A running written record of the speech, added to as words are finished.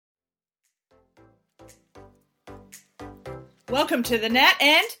Welcome to the Nat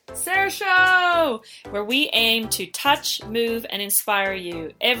and Sarah Show, where we aim to touch, move, and inspire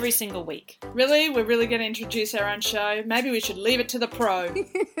you every single week. Really? We're really going to introduce our own show? Maybe we should leave it to the pro.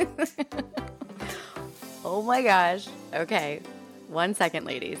 Oh my gosh. Okay, 1 second,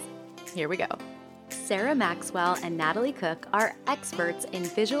 ladies. Here we go. Sarah Maxwell and Natalie Cook are experts in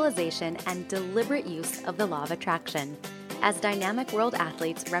visualization and deliberate use of the law of attraction. As dynamic world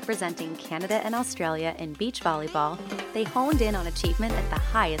athletes representing Canada and Australia in beach volleyball, they honed in on achievement at the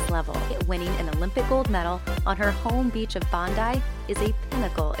highest level. Winning an Olympic gold medal on her home beach of Bondi is a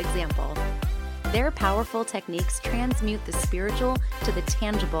pinnacle example. Their powerful techniques transmute the spiritual to the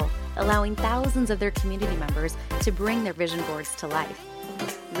tangible, allowing thousands of their community members to bring their vision boards to life.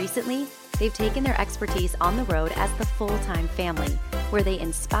 Recently, they've taken their expertise on the road as the full-time family, where they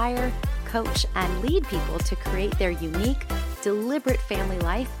inspire, coach, and lead people to create their unique, deliberate family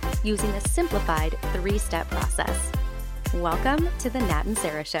life using a simplified 3-step process. Welcome to the Nat and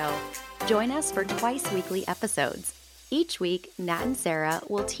Sarah Show. Join us for twice-weekly episodes. Each week, Nat and Sarah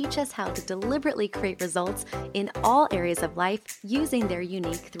will teach us how to deliberately create results in all areas of life using their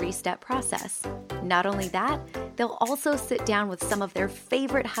unique 3-step process. Not only that, they'll also sit down with some of their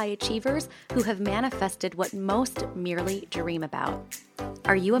favorite high achievers who have manifested what most merely dream about.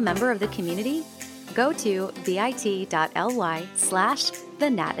 Are you a member of the community? Go to bit.ly/The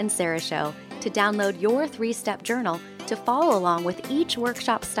Nat and Sarah Show to download your 3-step journal to follow along with each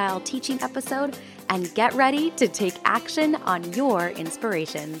workshop-style teaching episode and get ready to take action on your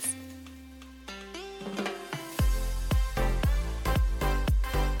inspirations.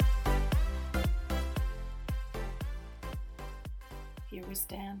 Here we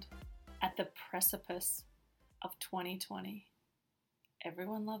stand at the precipice of 2020.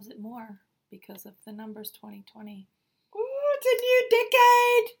 Everyone loves it more because of the numbers 2020. Ooh, it's a new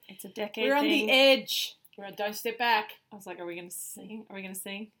decade. It's a decade We're on thing. the edge. Don't step back. I was like, are we going to sing? Are we going to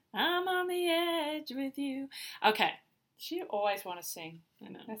sing? I'm on the edge with you. Okay. You always want to sing. I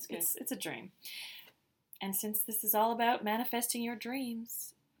know. That's good. It's a dream. And since this is all about manifesting your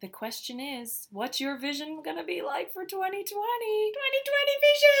dreams, the question is, what's your vision going to be like for 2020? 2020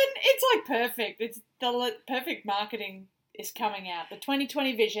 vision. It's like perfect. It's the perfect marketing is coming out. The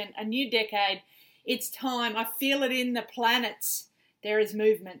 2020 vision, a new decade. It's time. I feel it in the planets. There is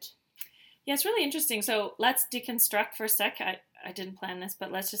movement. Yeah, it's really interesting. So let's deconstruct for a sec. I didn't plan this,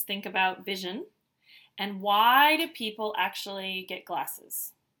 but let's just think about vision. And why do people actually get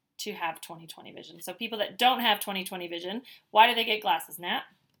glasses to have 2020 vision? So people that don't have 2020 vision, why do they get glasses, Nat?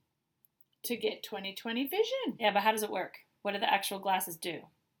 To get 2020 vision. Yeah, but how does it work? What do the actual glasses do?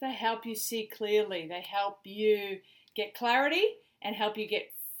 They help you see clearly. They help you get clarity and help you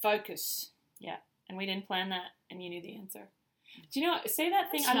get focus. Yeah, and we didn't plan that, and you knew the answer. Do you know, say that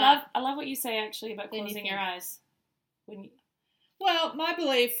thing, That's I love what you say actually about closing your eyes. Well, my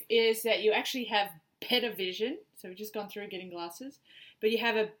belief is that you actually have better vision. So we've just gone through getting glasses. But you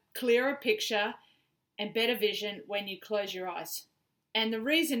have a clearer picture and better vision when you close your eyes. And the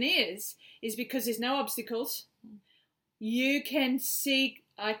reason is because there's no obstacles. You can see,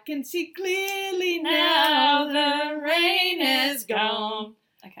 I can see clearly now the rain has gone.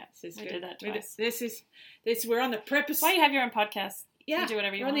 Okay, we did that twice. We're on the precipice. Why you have your own podcast? Yeah, you do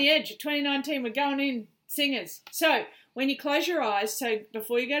whatever you want. We're on the edge of 2019. We're going in singers. So when you close your eyes, so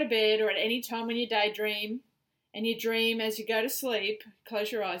before you go to bed or at any time when you daydream and you dream as you go to sleep,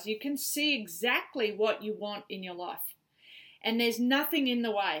 close your eyes, you can see exactly what you want in your life. And there's nothing in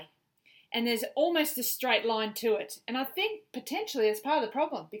the way. And there's almost a straight line to it. And I think potentially it's part of the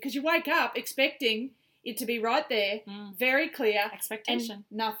problem because you wake up expecting it to be right there, very clear. Expectation.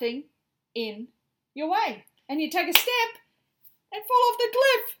 And nothing in your way. And you take a step and fall off the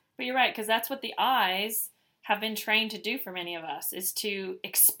cliff. But you're right, because that's what the eyes have been trained to do for many of us, is to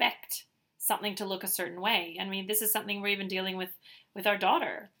expect something to look a certain way. I mean, this is something we're even dealing with our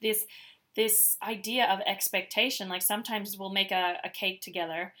daughter. This idea of expectation, like sometimes we'll make a cake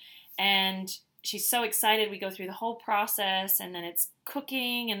together and she's so excited. We go through the whole process and then it's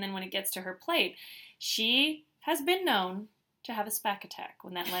cooking. And then when it gets to her plate, she has been known to have a SPAC attack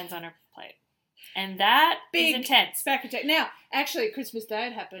when that lands on her plate. And that is intense. SPAC attack. Now, actually, Christmas Day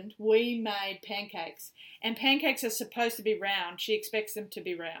it happened. We made pancakes. And pancakes are supposed to be round. She expects them to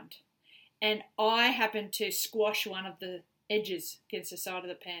be round. And I happened to squash one of the edges against the side of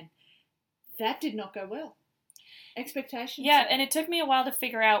the pan. That did not go well. Expectations. Yeah, and it took me a while to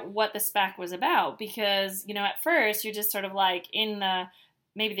figure out what the SPAC was about because, at first you're just sort of like in the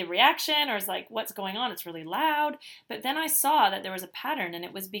maybe the reaction or it's like, what's going on? It's really loud. But then I saw that there was a pattern, and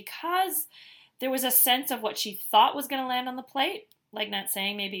it was because there was a sense of what she thought was going to land on the plate, like Nat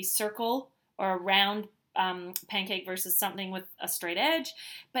saying maybe circle or a round pancake versus something with a straight edge.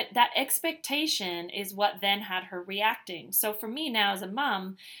 But that expectation is what then had her reacting. So for me now as a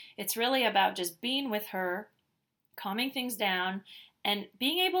mom, it's really about just being with her, calming things down, and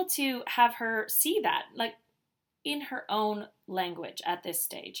being able to have her see that, like, in her own language at this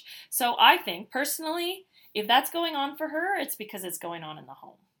stage. So I think, personally, if that's going on for her, it's because it's going on in the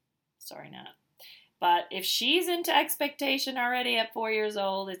home. Sorry, Nat. But if she's into expectation already at 4 years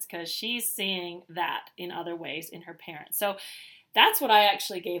old, it's because she's seeing that in other ways in her parents. So that's what I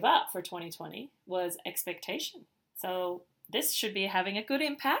actually gave up for 2020, was expectation. So this should be having a good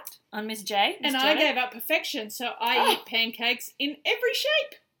impact on Miss J. And I gave up perfection, so I eat pancakes in every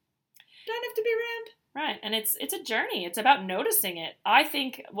shape. Don't have to be round. Right, and it's a journey. It's about noticing it. I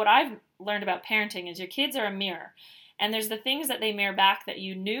think what I've learned about parenting is your kids are a mirror. And there's the things that they mirror back that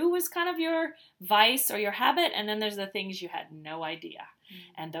you knew was kind of your vice or your habit, and then there's the things you had no idea.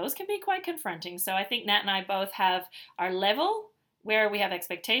 And those can be quite confronting. So I think Nat and I both have our level where we have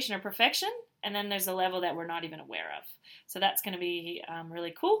expectation or perfection, and then there's a level that we're not even aware of. So that's going to be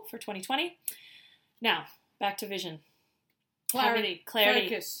really cool for 2020. Now, back to vision. Clarity.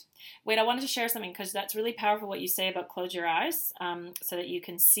 Focus. Wait, I wanted to share something because that's really powerful what you say about close your eyes so that you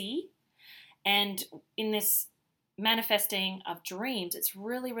can see. And in this manifesting of dreams, it's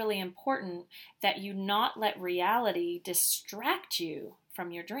really, really important that you not let reality distract you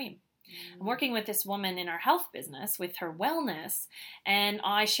from your dream. I'm working with this woman in our health business with her wellness, and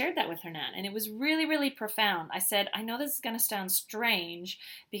I shared that with her, Nat, and it was really, really profound. I said, I know this is going to sound strange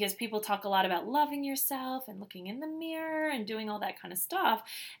because people talk a lot about loving yourself and looking in the mirror and doing all that kind of stuff.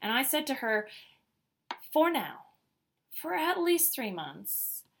 And I said to her, for now, for at least 3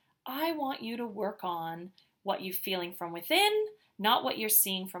 months, I want you to work on what you're feeling from within, not what you're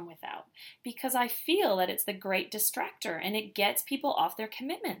seeing from without. Because I feel that it's the great distractor and it gets people off their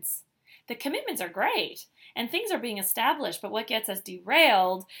commitments. The commitments are great and things are being established, but what gets us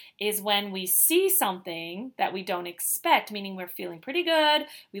derailed is when we see something that we don't expect, meaning we're feeling pretty good,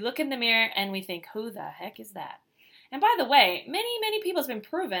 we look in the mirror and we think, who the heck is that? And by the way, many people have been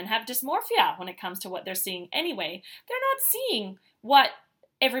proven have dysmorphia when it comes to what they're seeing anyway. They're not seeing what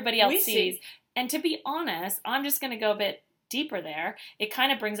everybody else sees. And to be honest, I'm just going to go a bit deeper there. It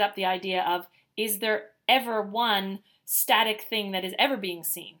kind of brings up the idea of, is there ever one static thing that is ever being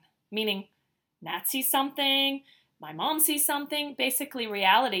seen? Meaning, Nat sees something, my mom sees something. Basically,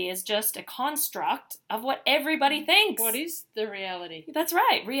 reality is just a construct of what everybody thinks. What is the reality? That's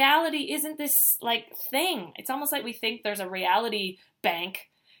right. Reality isn't this, like, thing. It's almost like we think there's a reality bank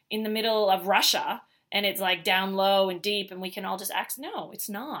in the middle of Russia, and it's like down low and deep, and we can all just act. No, it's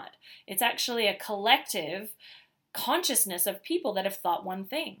not. It's actually a collective consciousness of people that have thought one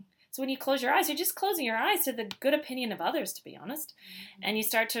thing. So when you close your eyes, you're just closing your eyes to the good opinion of others, to be honest. And you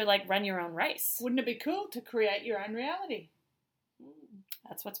start to, like, run your own race. Wouldn't it be cool to create your own reality?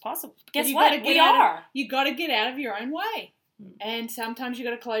 That's what's possible. Guess what? We are. You got to get out of your own way. And sometimes you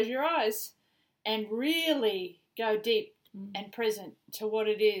got to close your eyes and really go deep and present to what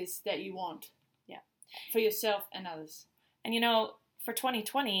it is that you want. For yourself and others. And for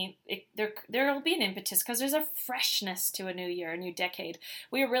 2020, there will be an impetus because there's a freshness to a new year, a new decade.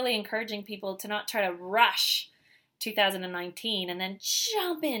 We are really encouraging people to not try to rush 2019 and then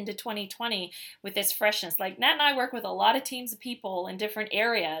jump into 2020 with this freshness. Like, Nat and I work with a lot of teams of people in different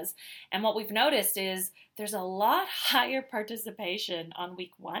areas, and what we've noticed is there's a lot higher participation on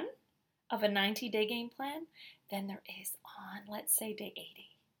week 1 of a 90-day game plan than there is on, let's say, day 80.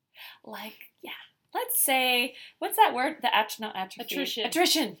 Let's say, what's that word? Not atrophy.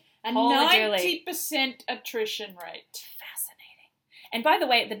 Attrition. A 90% attrition rate. Fascinating. And by the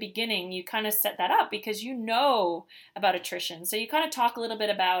way, at the beginning, you kind of set that up because you know about attrition. So you kind of talk a little bit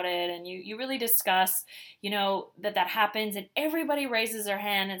about it and you really discuss, that happens and everybody raises their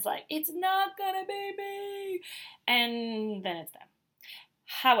hand and it's like, it's not going to be me. And then it's them.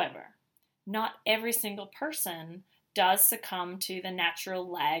 However, not every single person does succumb to the natural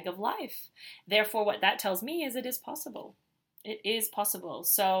lag of life. Therefore, what that tells me is it is possible. It is possible.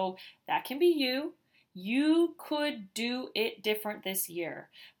 So that can be you. You could do it different this year.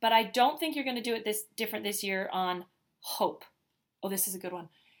 But I don't think you're going to do it different this year on hope. Oh, this is a good one.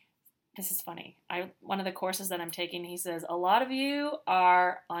 This is funny. One of the courses that I'm taking, he says, a lot of you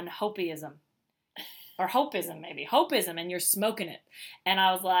are on hopeism. Or hopeism, maybe. Hopeism, and you're smoking it. And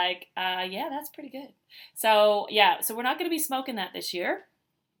I was like, yeah, that's pretty good. So we're not going to be smoking that this year.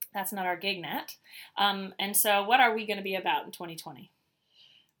 That's not our gig, Nat. And so what are we going to be about in 2020?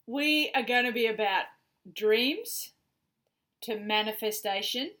 We are going to be about dreams to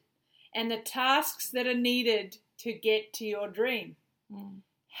manifestation and the tasks that are needed to get to your dream.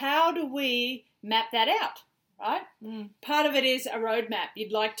 how do we map that out, right? Part of it is a roadmap.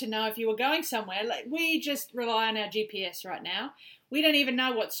 You'd like to know if you were going somewhere. Like, we just rely on our GPS right now. We don't even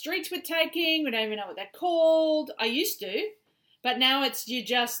know what streets we're taking. We don't even know what they're called. I used to, but now it's you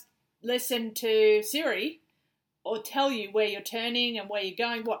just listen to Siri or tell you where you're turning and where you're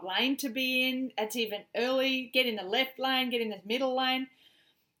going, what lane to be in. That's even early. Get in the left lane, get in the middle lane.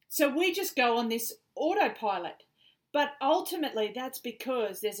 So we just go on this autopilot. But ultimately, that's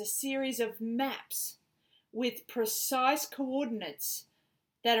because there's a series of maps with precise coordinates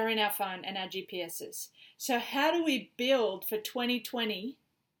that are in our phone and our GPSs. So how do we build for 2020,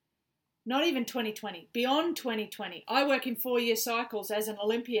 not even 2020, beyond 2020? I work in 4-year cycles as an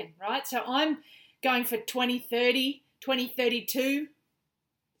Olympian, right? So I'm going for 2030, 2032. There's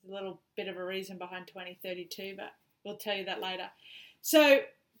a little bit of a reason behind 2032, but we'll tell you that later. So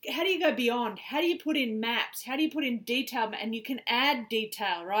how do you go beyond? How do you put in maps? How do you put in detail? And you can add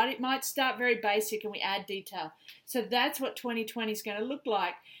detail, right? It might start very basic and we add detail. So that's what 2020 is going to look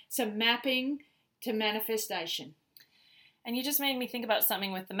like. So mapping to manifestation. And you just made me think about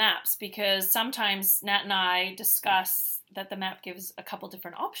something with the maps, because sometimes Nat and I discuss that the map gives a couple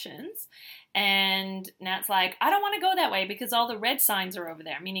different options. And Nat's like, I don't want to go that way because all the red signs are over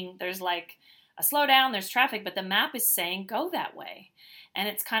there, meaning there's like a slowdown, there's traffic, but the map is saying go that way. And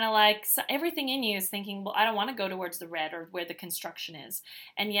it's kind of like everything in you is thinking, well, I don't want to go towards the red or where the construction is.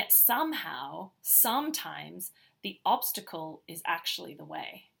 And yet somehow, sometimes, the obstacle is actually the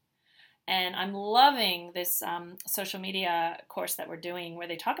way. And I'm loving this social media course that we're doing where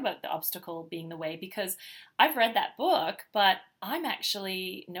they talk about the obstacle being the way, because I've read that book, but I'm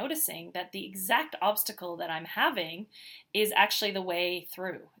actually noticing that the exact obstacle that I'm having is actually the way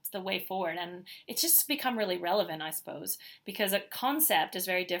through. It's the way forward. And it's just become really relevant, I suppose, because a concept is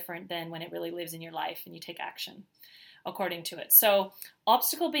very different than when it really lives in your life and you take action according to it. So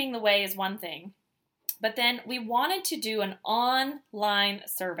obstacle being the way is one thing. But then we wanted to do an online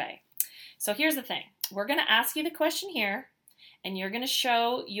survey. So here's the thing. We're going to ask you the question here, and you're going to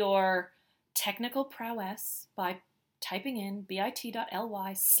show your technical prowess by typing in bit.ly/The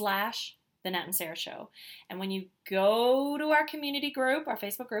Nat and Sarah Show. And when you go to our community group, our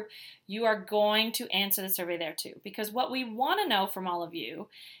Facebook group, you are going to answer the survey there too. Because what we want to know from all of you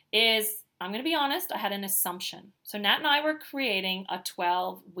is, I'm going to be honest, I had an assumption. So Nat and I were creating a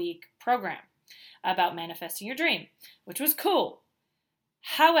 12-week program about manifesting your dream, which was cool.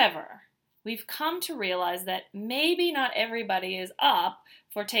 However, we've come to realize that maybe not everybody is up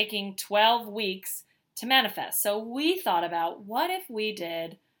for taking 12 weeks to manifest. So we thought about, what if we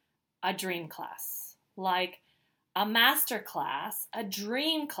did a dream class, like a master class, a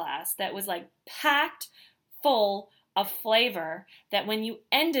dream class that was like packed full of flavor, that when you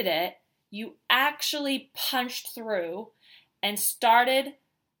ended it, you actually punched through and started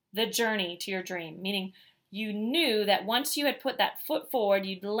the journey to your dream, meaning you knew that once you had put that foot forward,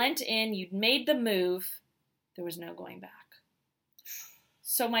 you'd leant in, you'd made the move, there was no going back.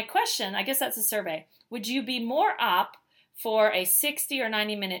 So my question, I guess that's a survey, would you be more up for a 60 or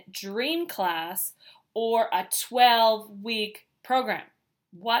 90-minute dream class or a 12-week program?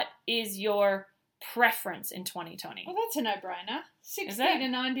 What is your preference in 2020? Well, that's a no-brainer. 60 to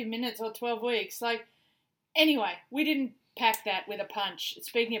 90 minutes or 12 weeks. Like, anyway, we didn't pack that with a punch.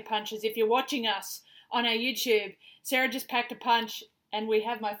 Speaking of punches, if you're watching us on our YouTube, Sarah just packed a punch, and we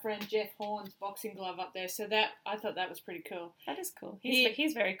have my friend Jeff Horn's boxing glove up there. So that, I thought that was pretty cool. That is cool.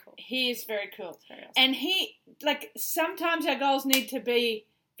 He's very cool. He is very cool. Very awesome. And sometimes our goals need to be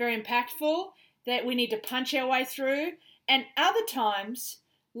very impactful, that we need to punch our way through. And other times,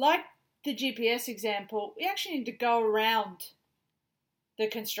 like the GPS example, we actually need to go around the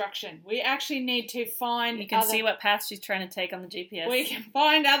construction. We actually need to find You can see what path she's trying to take on the GPS. We can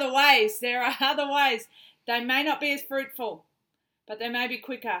find other ways. There are other ways. They may not be as fruitful, but they may be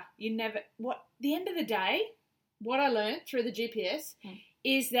quicker. The end of the day, what I learned through the GPS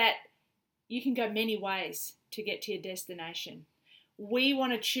is that you can go many ways to get to your destination. We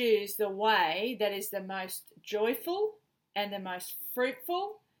want to choose the way that is the most joyful and the most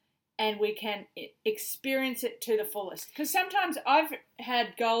fruitful, and we can experience it to the fullest. Because sometimes I've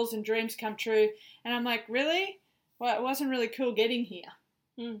had goals and dreams come true, and I'm like, really? Well, it wasn't really cool getting here.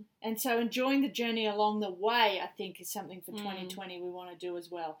 And so enjoying the journey along the way, I think, is something for 2020 we want to do as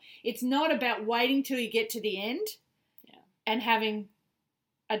well. It's not about waiting till you get to the end and having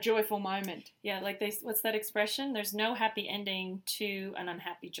a joyful moment. Yeah, like what's that expression? There's no happy ending to an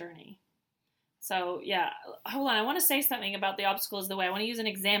unhappy journey. So, yeah, hold on. I want to say something about the obstacle is the way. I want to use an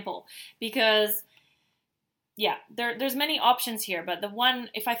example because, yeah, there's many options here. But the one,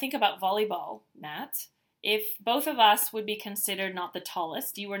 if I think about volleyball, Nat, if both of us would be considered not the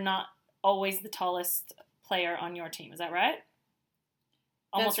tallest, you were not always the tallest player on your team. Is that right?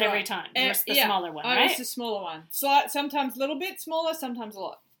 Almost That's right. every time. You're the smaller one, right? I was the smaller one. Sometimes a little bit smaller, sometimes a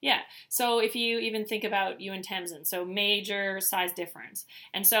lot. Yeah. So if you even think about you and Tamsin, so major size difference.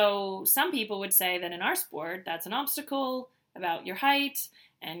 And so some people would say that in our sport, that's an obstacle about your height.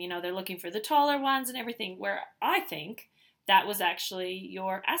 And, they're looking for the taller ones and everything. Where I think that was actually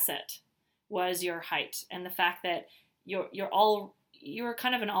your asset, was your height. And the fact that you're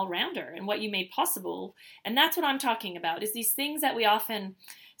kind of an all-rounder, and what you made possible. And that's what I'm talking about, is these things that we often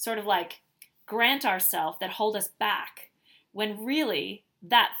sort of like grant ourselves that hold us back, when really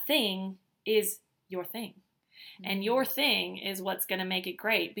that thing is your thing. And your thing is what's going to make it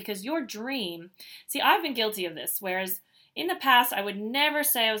great, because your dream, see, I've been guilty of this, whereas in the past, I would never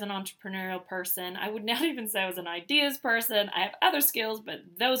say I was an entrepreneurial person. I would not even say I was an ideas person. I have other skills, but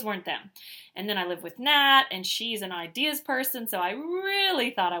those weren't them. And then I live with Nat, and she's an ideas person, so I really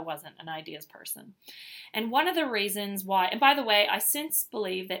thought I wasn't an ideas person. And one of the reasons why, and by the way, I since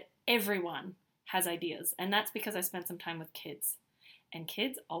believe that everyone has ideas, and that's because I spent some time with kids. And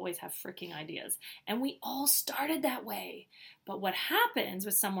kids always have freaking ideas. And we all started that way. But what happens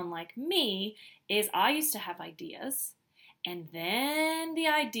with someone like me is I used to have ideas, and then the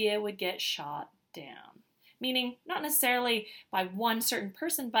idea would get shot down. Meaning, not necessarily by one certain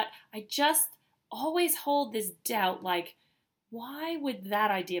person, but I just always hold this doubt, like, why would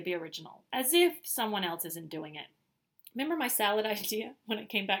that idea be original? As if someone else isn't doing it. Remember my salad idea when I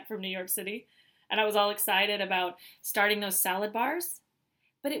came back from New York City? And I was all excited about starting those salad bars?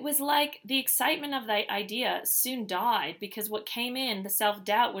 But it was like the excitement of the idea soon died, because what came in, the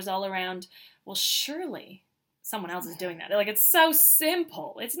self-doubt, was all around, well, surely someone else is doing that. Like, it's so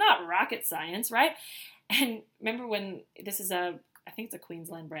simple. It's not rocket science, right? And remember when this is I think it's a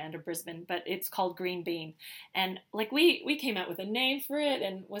Queensland brand or Brisbane, but it's called Green Bean. And like we came out with a name for it,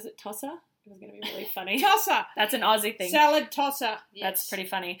 and was it Tossa? It was going to be really funny. Tosser. That's an Aussie thing. Salad tosser. Yes. That's pretty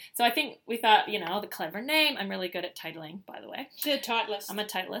funny. So I think we thought, the clever name. I'm really good at titling, by the way. She's a titleist. I'm a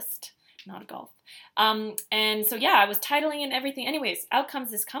titleist, not a golf. And so, yeah, I was titling and everything. Anyways, out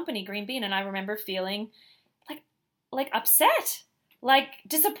comes this company, Green Bean, and I remember feeling like upset, like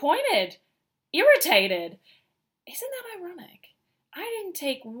disappointed, irritated. Isn't that ironic? I didn't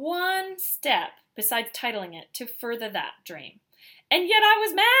take one step besides titling it to further that dream. And yet I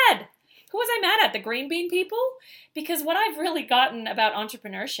was mad. Who was I mad at? The Green Bean people? Because what I've really gotten about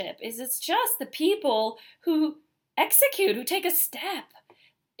entrepreneurship is it's just the people who execute, who take a step.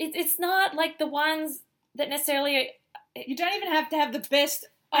 It's not like the ones that necessarily... You don't even have to have the best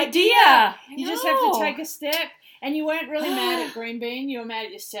idea. You just have to take a step. And you weren't really mad at Green Bean. You were mad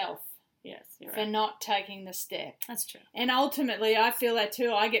at yourself. Yes, you're for right. not taking the step. That's true. And ultimately, I feel that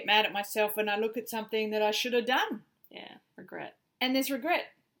too. I get mad at myself when I look at something that I should have done. Yeah, regret. And there's regret.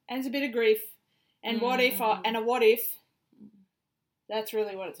 And there's a bit of grief. And what if, that's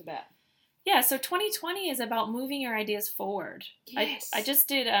really what it's about. Yeah, so 2020 is about moving your ideas forward. Yes. I just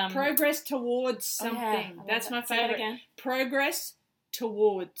did... progress towards something. That's my favorite. Again. Progress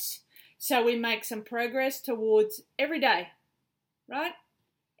towards. So we make some progress towards every day, right?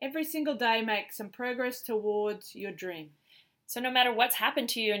 Every single day, make some progress towards your dream. So no matter what's happened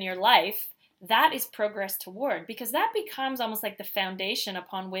to you in your life, that is progress toward, because that becomes almost like the foundation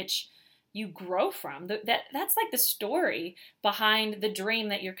upon which you grow from. That's like the story behind the dream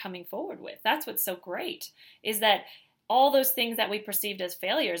that you're coming forward with. That's what's so great, is that all those things that we perceived as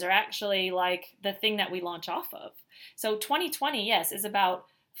failures are actually like the thing that we launch off of. So 2020, yes, is about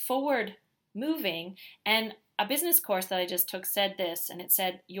forward moving. And a business course that I just took said this, and it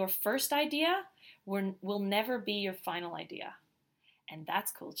said, your first idea will never be your final idea. And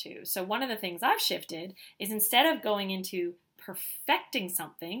that's cool too. So one of the things I've shifted is, instead of going into perfecting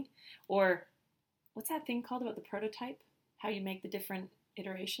something, or what's that thing called about the prototype? How you make the different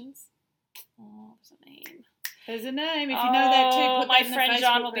iterations? Oh, there's a name. There's a name. If you know that too, put my that in friend the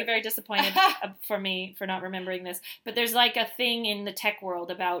John Facebook will be group. very disappointed for me for not remembering this. But there's like a thing in the tech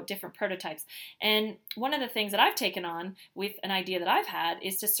world about different prototypes. And one of the things that I've taken on with an idea that I've had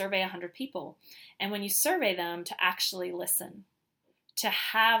is to survey 100 people. And when you survey them, to actually listen, to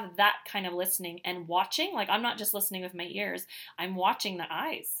have that kind of listening and watching. Like, I'm not just listening with my ears. I'm watching the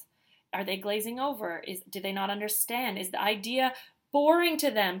eyes. Are they glazing over? Do they not understand? Is the idea boring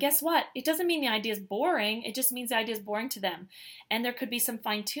to them? Guess what? It doesn't mean the idea is boring. It just means the idea is boring to them. And there could be some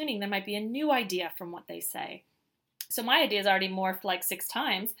fine tuning. There might be a new idea from what they say. So my idea is already morphed like 6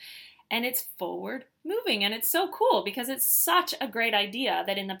 times, and it's forward moving. And it's so cool because it's such a great idea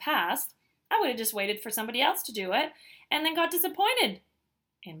that in the past, I would have just waited for somebody else to do it and then got disappointed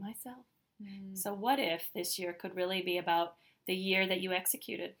in myself. So what if this year could really be about the year that you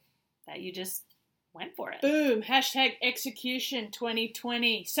executed, that you just went for it? Boom. #execution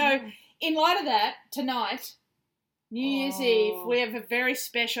 2020. So in light of that, tonight, New Year's Eve, we have a very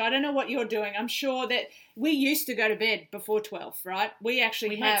special, I don't know what you're doing. I'm sure that we used to go to bed before 12, right? We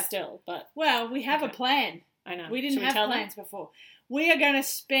actually might still, but. Well, we have a plan. I know. We didn't have plans before. We are going to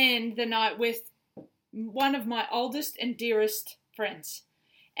spend the night with one of my oldest and dearest friends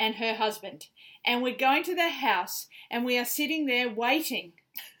and her husband. And we're going to their house and we are sitting there waiting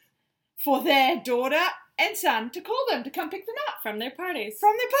for their daughter and son to call them to come pick them up. From their parties.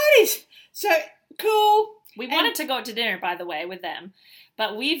 So, cool. We wanted to go out to dinner, by the way, with them.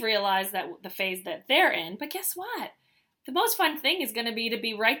 But we've realized that the phase that they're in. But guess what? The most fun thing is going to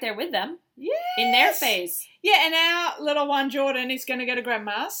be right there with them. Yes. In their phase. Yeah, and our little one, Jordan, is going to go to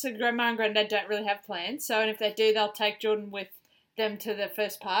Grandma's. So Grandma and Granddad don't really have plans. So, and if they do, they'll take Jordan with them to the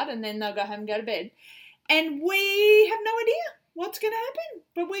first part, and then they'll go home and go to bed. And we have no idea what's going to happen.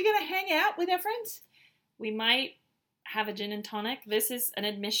 But we're going to hang out with our friends. We might have a gin and tonic. This is an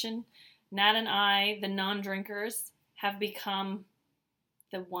admission. Nat and I, the non-drinkers, have become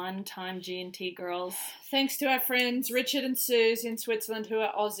the one-time G&T girls. Thanks to our friends Richard and Suze in Switzerland, who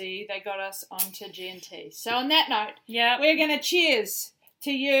are Aussie, they got us onto G&T. So on that note, we're going to cheers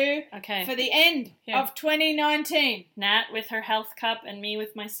to you for the end of 2019. Nat with her health cup and me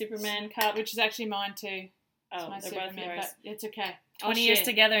with my Superman cup. Which is actually mine too. Oh, my they're Superman, both yours. but it's okay. 20 years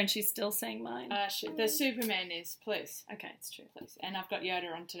together and she's still saying mine. The Superman is, please. Okay, it's true. Please. And I've got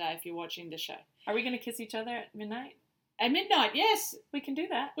Yoda on today if you're watching the show. Are we going to kiss each other at midnight? At midnight, yes. We can do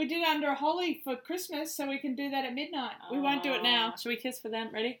that. We did it under a holly for Christmas, so we can do that at midnight. We won't do it now. Should we kiss for them?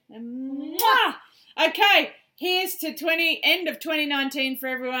 Ready? Mwah! Okay, here's to end of 2019 for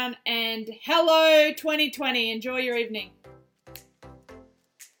everyone, and hello 2020. Enjoy your evening.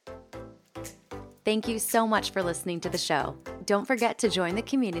 Thank you so much for listening to the show. Don't forget to join the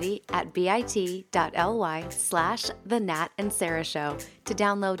community at bit.ly/The Nat and Sarah Show to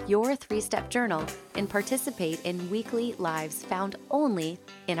download your 3-step journal and participate in weekly lives found only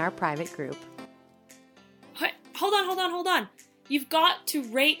in our private group. Hold on. You've got to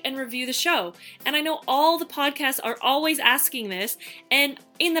rate and review the show. And I know all the podcasts are always asking this, and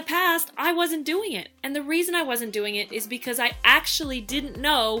in the past, I wasn't doing it. And the reason I wasn't doing it is because I actually didn't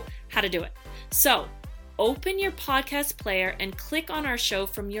know how to do it. So, open your podcast player and click on our show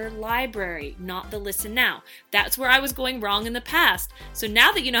from your library, not the Listen Now. That's where I was going wrong in the past. So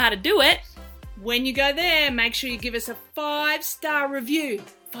now that you know how to do it, when you go there, make sure you give us a 5-star review.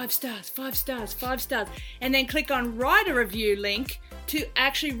 5 stars. And then click on write a review link to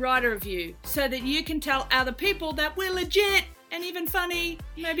actually write a review so that you can tell other people that we're legit and even funny,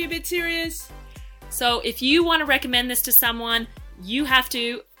 maybe a bit serious. So if you want to recommend this to someone, you have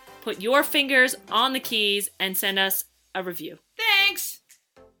to put your fingers on the keys and send us a review. Thanks!